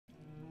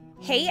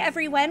Hey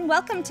everyone,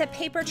 welcome to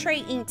Paper Tray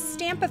Ink's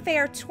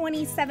Stamp-A-Faire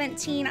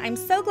 2017. I'm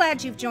so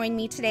glad you've joined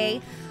me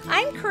today.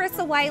 I'm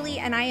Carissa Wiley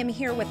and I am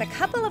here with a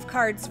couple of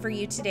cards for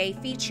you today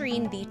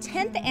featuring the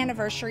 10th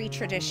anniversary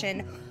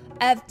tradition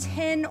of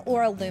tin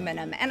or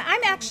aluminum. And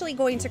I'm actually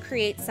going to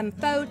create some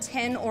faux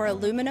tin or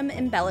aluminum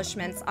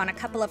embellishments on a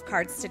couple of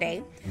cards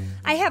today.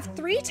 I have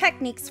 3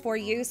 techniques for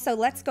you, so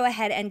let's go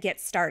ahead and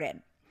get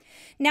started.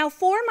 Now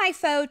for my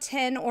faux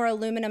tin or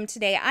aluminum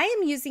today, I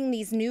am using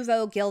these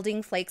Nuvo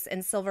Gilding Flakes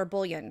in silver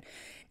bullion.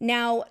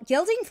 Now,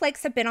 gilding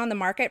flakes have been on the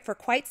market for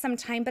quite some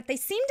time, but they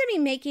seem to be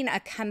making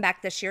a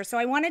comeback this year, so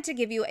I wanted to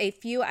give you a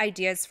few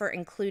ideas for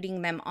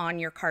including them on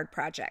your card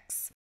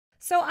projects.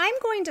 So I'm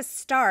going to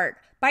start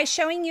by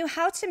showing you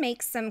how to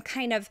make some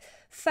kind of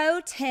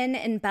faux tin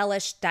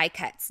embellished die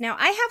cuts. Now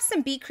I have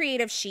some Be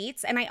Creative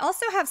sheets and I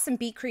also have some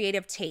Be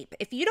Creative tape.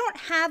 If you don't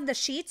have the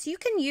sheets, you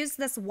can use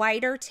this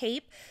wider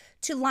tape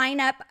to line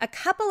up a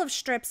couple of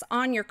strips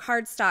on your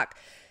cardstock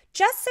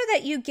just so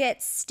that you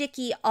get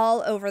sticky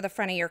all over the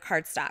front of your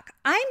cardstock.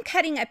 I'm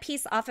cutting a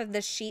piece off of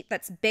this sheet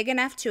that's big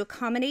enough to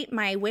accommodate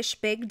my Wish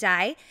Big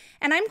die,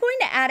 and I'm going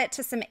to add it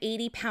to some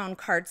 80-pound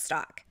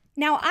cardstock.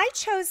 Now I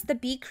chose the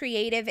Be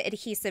Creative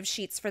adhesive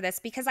sheets for this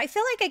because I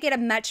feel like I get a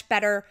much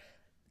better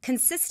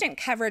consistent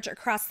coverage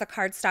across the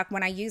cardstock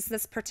when I use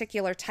this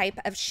particular type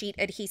of sheet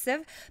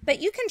adhesive,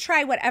 but you can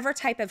try whatever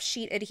type of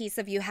sheet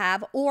adhesive you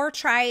have or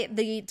try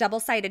the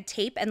double-sided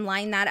tape and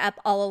line that up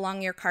all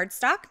along your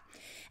cardstock.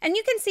 And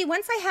you can see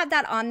once I had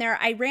that on there,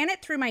 I ran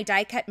it through my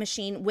die cut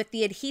machine with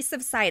the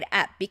adhesive side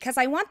up because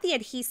I want the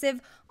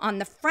adhesive on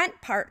the front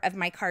part of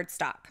my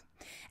cardstock.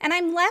 And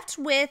I'm left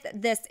with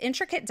this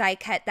intricate die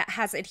cut that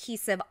has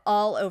adhesive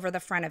all over the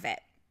front of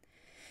it.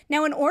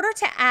 Now, in order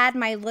to add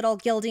my little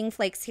gilding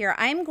flakes here,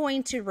 I'm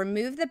going to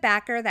remove the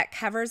backer that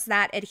covers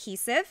that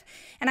adhesive,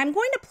 and I'm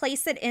going to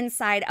place it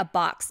inside a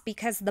box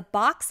because the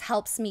box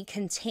helps me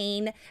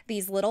contain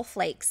these little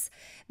flakes.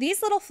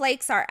 These little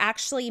flakes are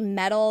actually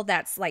metal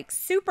that's like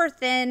super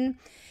thin.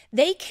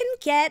 They can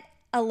get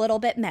a little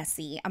bit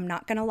messy, I'm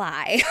not gonna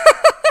lie.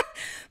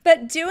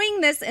 But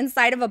doing this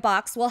inside of a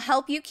box will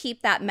help you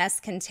keep that mess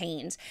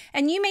contained.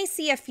 And you may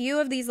see a few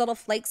of these little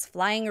flakes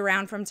flying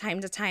around from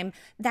time to time.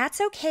 That's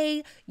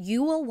okay.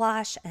 You will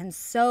wash and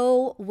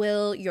so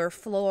will your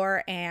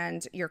floor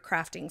and your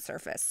crafting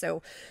surface.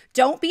 So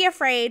don't be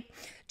afraid.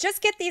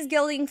 Just get these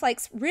gilding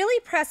flakes really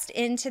pressed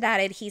into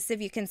that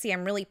adhesive. You can see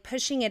I'm really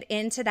pushing it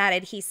into that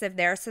adhesive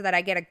there so that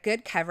I get a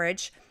good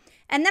coverage.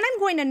 And then I'm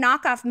going to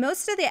knock off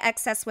most of the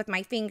excess with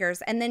my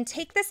fingers and then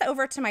take this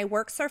over to my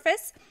work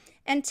surface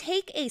and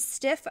take a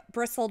stiff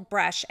bristled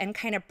brush and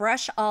kind of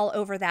brush all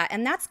over that.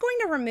 And that's going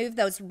to remove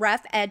those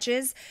rough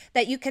edges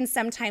that you can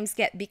sometimes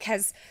get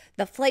because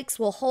the flakes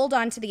will hold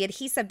on to the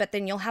adhesive, but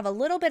then you'll have a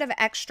little bit of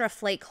extra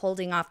flake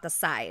holding off the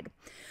side.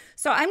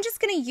 So I'm just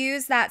going to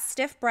use that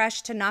stiff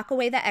brush to knock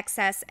away the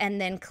excess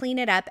and then clean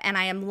it up. And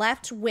I am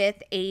left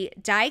with a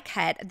die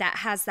cut that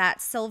has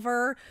that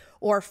silver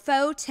or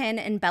faux tin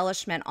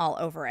embellishment all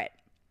over it.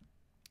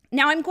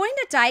 Now I'm going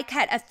to die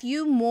cut a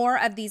few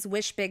more of these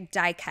Wish Big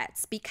die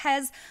cuts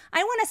because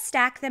I want to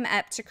stack them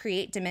up to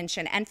create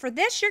dimension. And for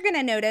this, you're going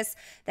to notice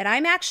that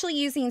I'm actually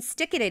using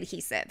stick it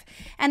adhesive.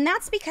 And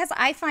that's because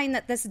I find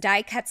that this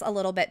die cuts a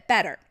little bit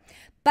better.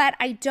 But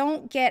I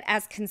don't get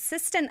as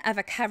consistent of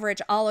a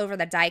coverage all over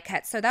the die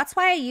cut. So that's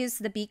why I use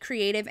the Be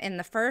Creative in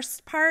the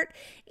first part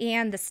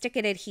and the Stick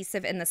It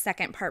adhesive in the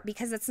second part,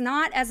 because it's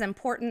not as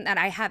important that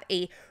I have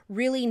a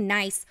really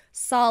nice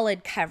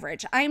solid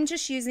coverage. I'm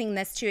just using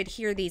this to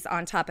adhere these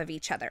on top of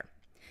each other.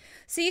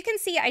 So you can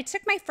see I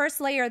took my first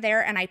layer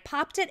there and I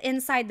popped it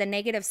inside the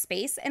negative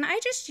space, and I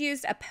just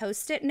used a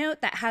Post-it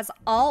note that has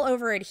all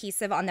over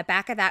adhesive on the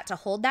back of that to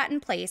hold that in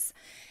place.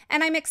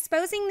 And I'm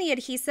exposing the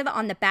adhesive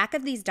on the back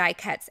of these die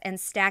cuts and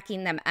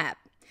stacking them up.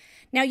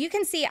 Now you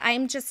can see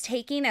I'm just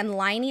taking and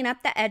lining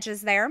up the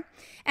edges there,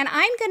 and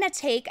I'm going to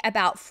take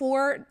about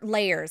 4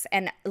 layers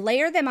and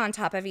layer them on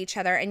top of each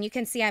other, and you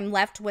can see I'm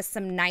left with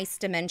some nice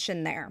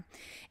dimension there.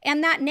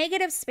 And that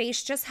negative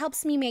space just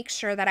helps me make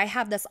sure that I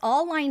have this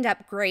all lined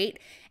up great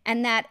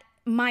and that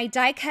my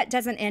die cut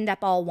doesn't end up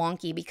all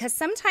wonky, because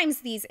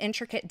sometimes these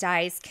intricate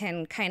dies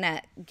can kind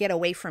of get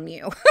away from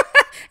you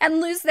and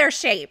lose their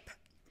shape.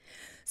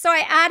 So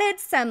I added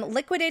some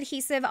liquid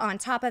adhesive on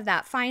top of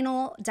that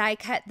final die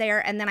cut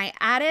there, and then I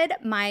added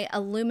my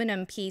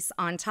aluminum piece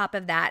on top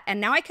of that. And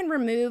now I can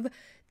remove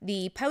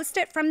the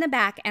Post-it from the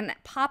back and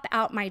pop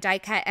out my die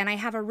cut, and I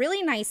have a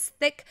really nice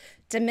thick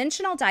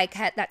dimensional die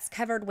cut that's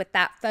covered with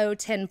that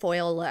faux tin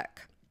foil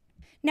look.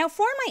 Now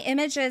for my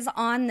images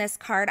on this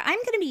card, I'm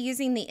going to be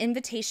using the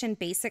Invitation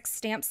Basics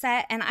stamp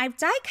set, and I've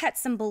die cut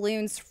some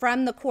balloons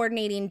from the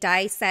coordinating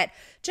die set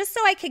just so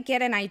I could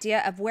get an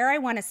idea of where I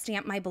want to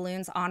stamp my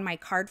balloons on my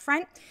card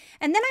front.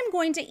 And then I'm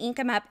going to ink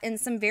them up in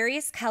some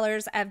various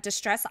colors of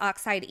Distress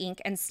Oxide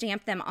ink and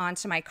stamp them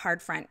onto my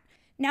card front.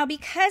 Now,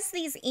 because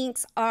these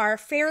inks are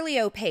fairly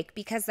opaque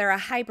because they're a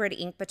hybrid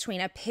ink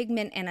between a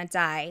pigment and a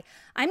dye,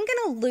 I'm going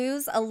to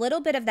lose a little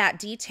bit of that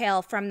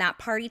detail from that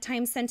party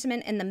time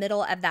sentiment in the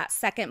middle of that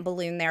second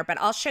balloon there, but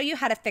I'll show you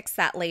how to fix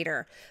that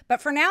later. But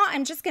for now,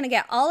 I'm just going to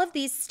get all of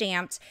these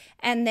stamped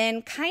and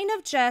then kind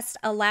of just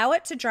allow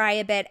it to dry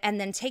a bit and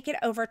then take it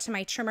over to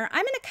my trimmer.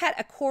 I'm going to cut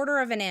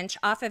 1/4 inch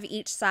off of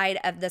each side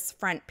of this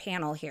front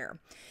panel here.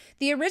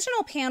 The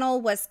original panel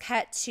was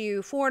cut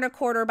to 4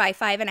 1/4 by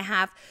 5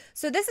 1/2,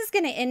 so this is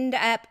going to end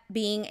up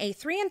being a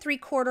 3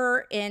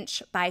 3/4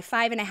 inch by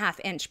 5 1/2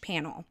 inch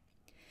panel.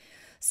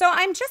 So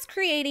I'm just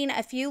creating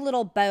a few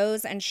little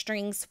bows and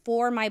strings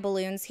for my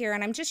balloons here,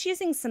 and I'm just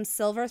using some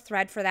silver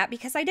thread for that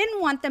because I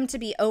didn't want them to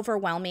be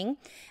overwhelming.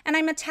 And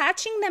I'm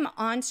attaching them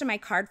onto my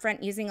card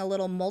front using a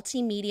little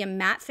multi-medium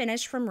matte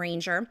finish from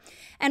Ranger.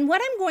 And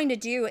what I'm going to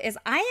do is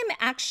I am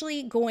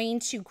actually going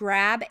to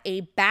grab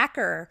a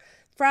backer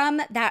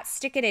from that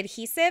Stick-It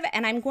adhesive,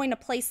 and I'm going to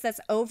place this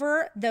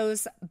over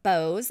those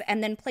bows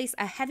and then place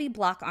a heavy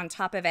block on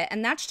top of it.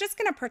 And that's just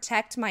going to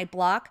protect my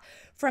block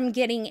from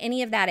getting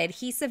any of that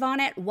adhesive on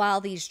it while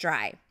these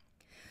dry.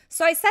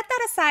 So I set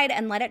that aside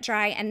and let it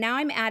dry, and now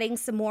I'm adding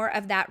some more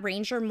of that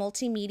Ranger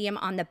Multi-Medium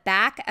on the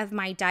back of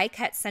my die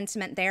cut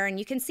sentiment there. And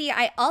you can see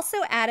I also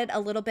added a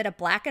little bit of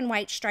black and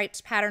white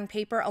striped pattern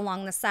paper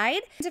along the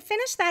side. To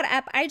finish that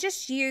up, I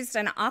just used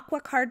an aqua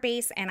card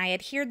base and I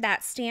adhered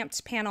that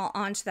stamped panel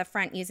onto the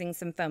front using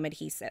some foam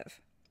adhesive.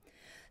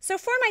 So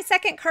for my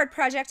second card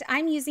project,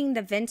 I'm using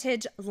the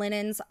Vintage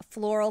Linens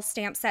Floral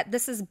Stamp Set.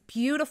 This is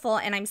beautiful,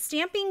 and I'm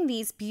stamping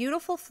these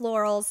beautiful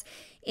florals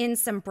in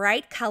some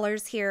bright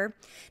colors here.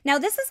 Now,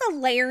 this is a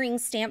layering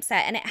stamp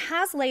set, and it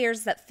has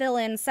layers that fill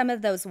in some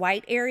of those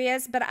white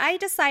areas, but I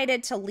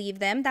decided to leave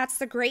them. That's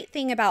the great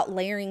thing about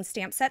layering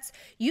stamp sets.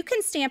 You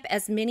can stamp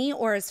as many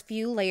or as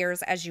few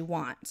layers as you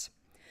want.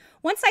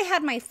 Once I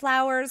had my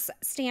flowers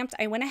stamped,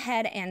 I went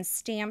ahead and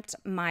stamped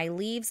my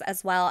leaves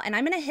as well, and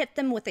I'm going to hit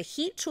them with a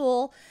heat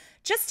tool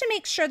just to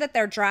make sure that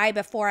they're dry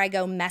before I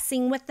go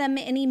messing with them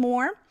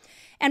anymore.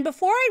 And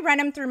before I run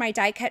them through my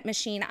die cut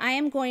machine, I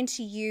am going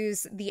to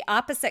use the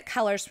opposite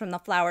colors from the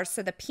flowers,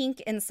 so the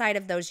pink inside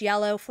of those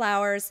yellow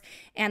flowers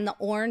and the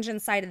orange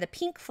inside of the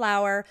pink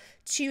flower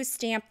to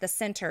stamp the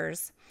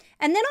centers.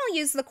 And then I'll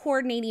use the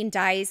coordinating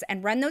dies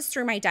and run those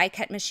through my die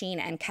cut machine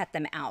and cut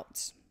them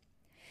out.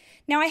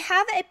 Now I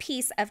have a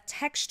piece of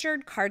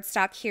textured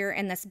cardstock here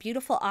in this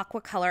beautiful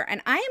aqua color,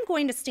 and I am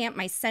going to stamp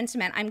my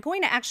sentiment. I'm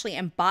going to actually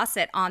emboss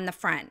it on the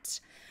front.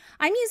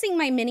 I'm using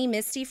my Mini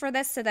Misty for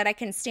this so that I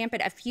can stamp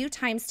it a few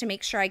times to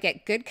make sure I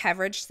get good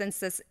coverage since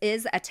this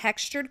is a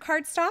textured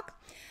cardstock.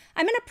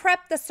 I'm going to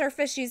prep the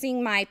surface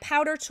using my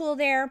powder tool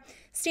there,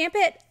 stamp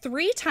it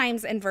 3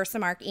 times in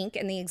Versamark ink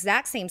in the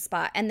exact same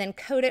spot, and then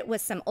coat it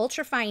with some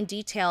ultrafine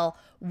detail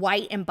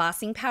white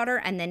embossing powder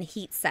and then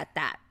heat set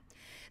that.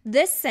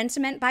 This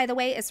sentiment, by the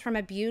way, is from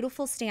a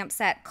beautiful stamp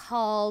set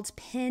called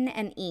Pen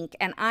and Ink,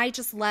 and I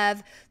just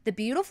love the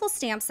beautiful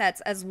stamp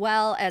sets as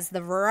well as the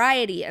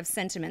variety of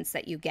sentiments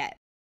that you get.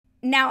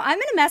 Now, I'm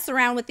going to mess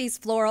around with these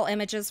floral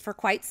images for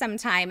quite some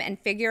time and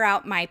figure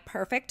out my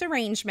perfect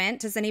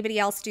arrangement. Does anybody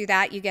else do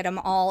that? You get them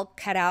all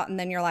cut out, and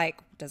then you're like,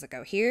 does it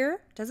go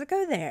here? Does it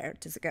go there?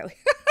 Does it go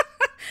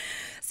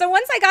So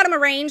once I got them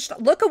arranged,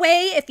 look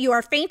away if you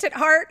are faint at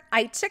heart.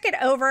 I took it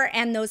over,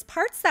 and those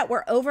parts that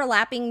were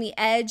overlapping the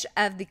edge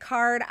of the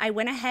card, I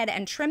went ahead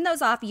and trimmed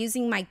those off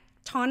using my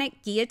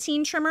Tonic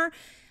guillotine trimmer.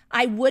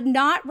 I would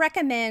not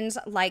recommend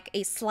like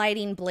a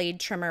sliding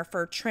blade trimmer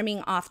for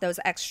trimming off those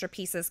extra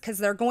pieces because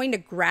they're going to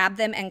grab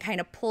them and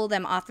kind of pull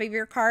them off of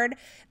your card.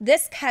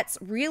 This cuts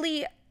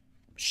really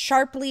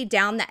sharply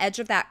down the edge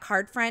of that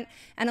card front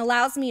and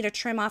allows me to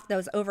trim off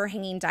those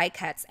overhanging die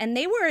cuts, and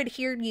they were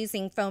adhered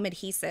using foam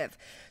adhesive.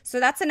 So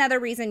that's another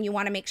reason you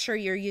want to make sure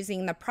you're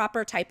using the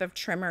proper type of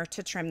trimmer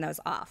to trim those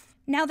off.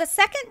 Now, the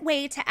second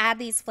way to add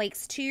these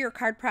flakes to your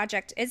card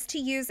project is to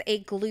use a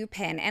glue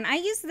pen, and I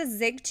use the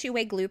Zig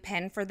 2-way glue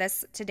pen for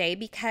this today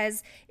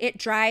because it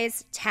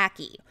dries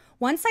tacky.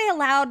 Once I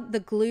allowed the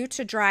glue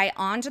to dry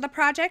onto the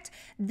project,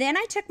 then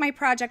I took my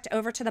project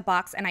over to the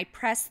box and I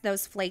pressed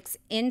those flakes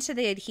into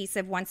the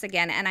adhesive once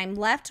again, and I'm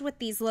left with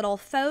these little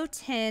faux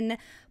tin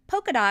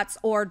polka dots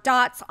or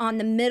dots on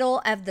the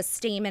middle of the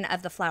stamen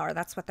of the flower.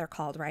 That's what they're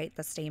called, right?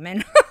 The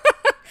stamen.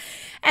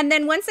 And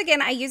then once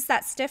again, I use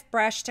that stiff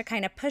brush to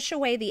kind of push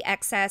away the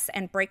excess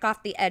and break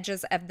off the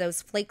edges of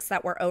those flakes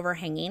that were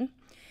overhanging.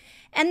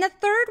 And the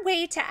third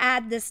way to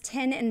add this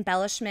tin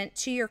embellishment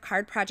to your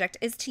card project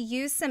is to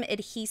use some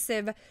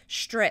adhesive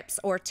strips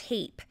or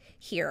tape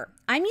here.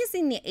 I'm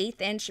using the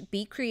 1/8 inch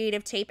Be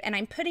Creative tape, and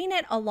I'm putting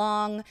it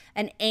along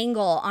an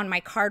angle on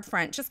my card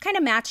front, just kind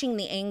of matching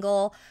the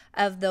angle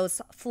of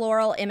those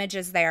floral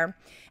images there.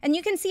 And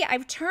you can see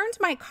I've turned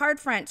my card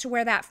front to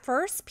where that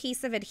first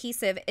piece of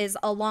adhesive is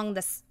along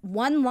this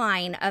one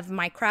line of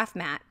my craft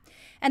mat.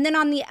 And then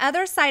on the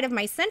other side of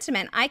my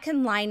sentiment, I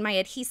can line my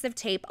adhesive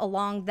tape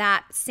along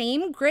that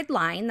same grid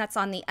line that's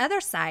on the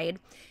other side,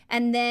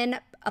 and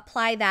then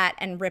apply that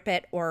and rip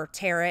it or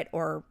tear it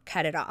or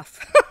cut it off.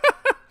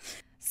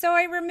 So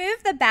I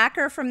removed the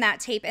backer from that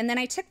tape, and then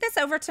I took this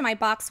over to my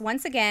box.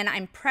 Once again,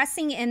 I'm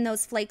pressing in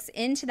those flakes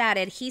into that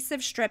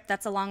adhesive strip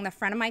that's along the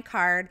front of my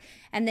card,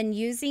 and then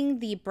using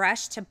the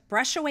brush to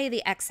brush away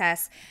the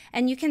excess.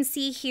 And you can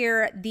see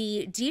here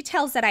the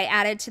details that I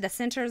added to the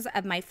centers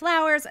of my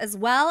flowers, as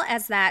well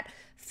as that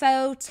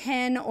faux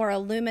tin or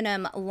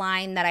aluminum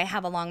line that I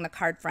have along the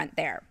card front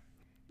there.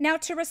 Now,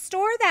 to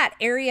restore that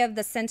area of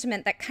the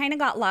sentiment that kind of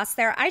got lost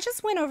there, I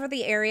just went over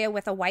the area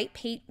with a white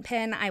paint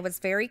pen. I was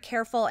very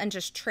careful and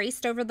just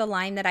traced over the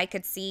line that I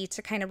could see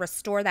to kind of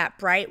restore that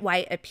bright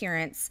white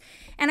appearance.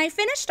 And I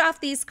finished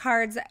off these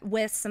cards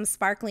with some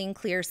sparkling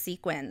clear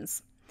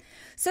sequins.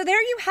 So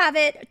there you have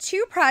it,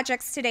 2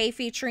 projects today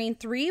featuring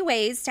 3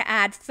 ways to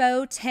add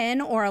faux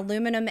tin or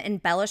aluminum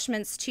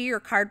embellishments to your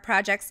card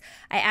projects.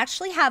 I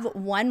actually have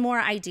one more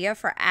idea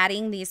for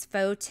adding these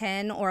faux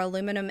tin or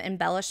aluminum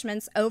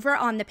embellishments over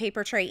on the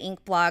Paper Tray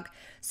Ink blog.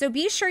 So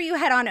be sure you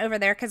head on over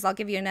there because I'll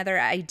give you another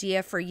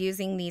idea for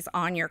using these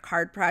on your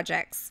card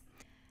projects.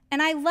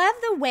 And I love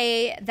the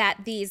way that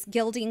these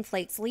gilding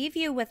flakes leave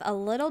you with a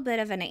little bit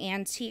of an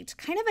antique,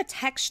 kind of a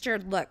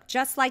textured look,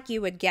 just like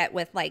you would get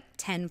with like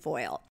tin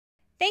foil.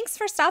 Thanks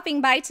for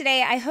stopping by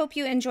today. I hope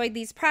you enjoyed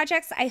these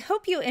projects. I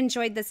hope you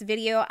enjoyed this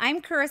video.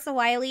 I'm Carissa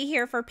Wiley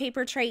here for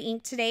Paper Tray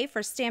Ink today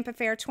for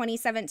Stamp-A-Faire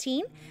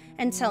 2017.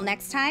 Until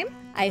next time,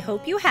 I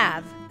hope you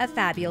have a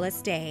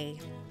fabulous day.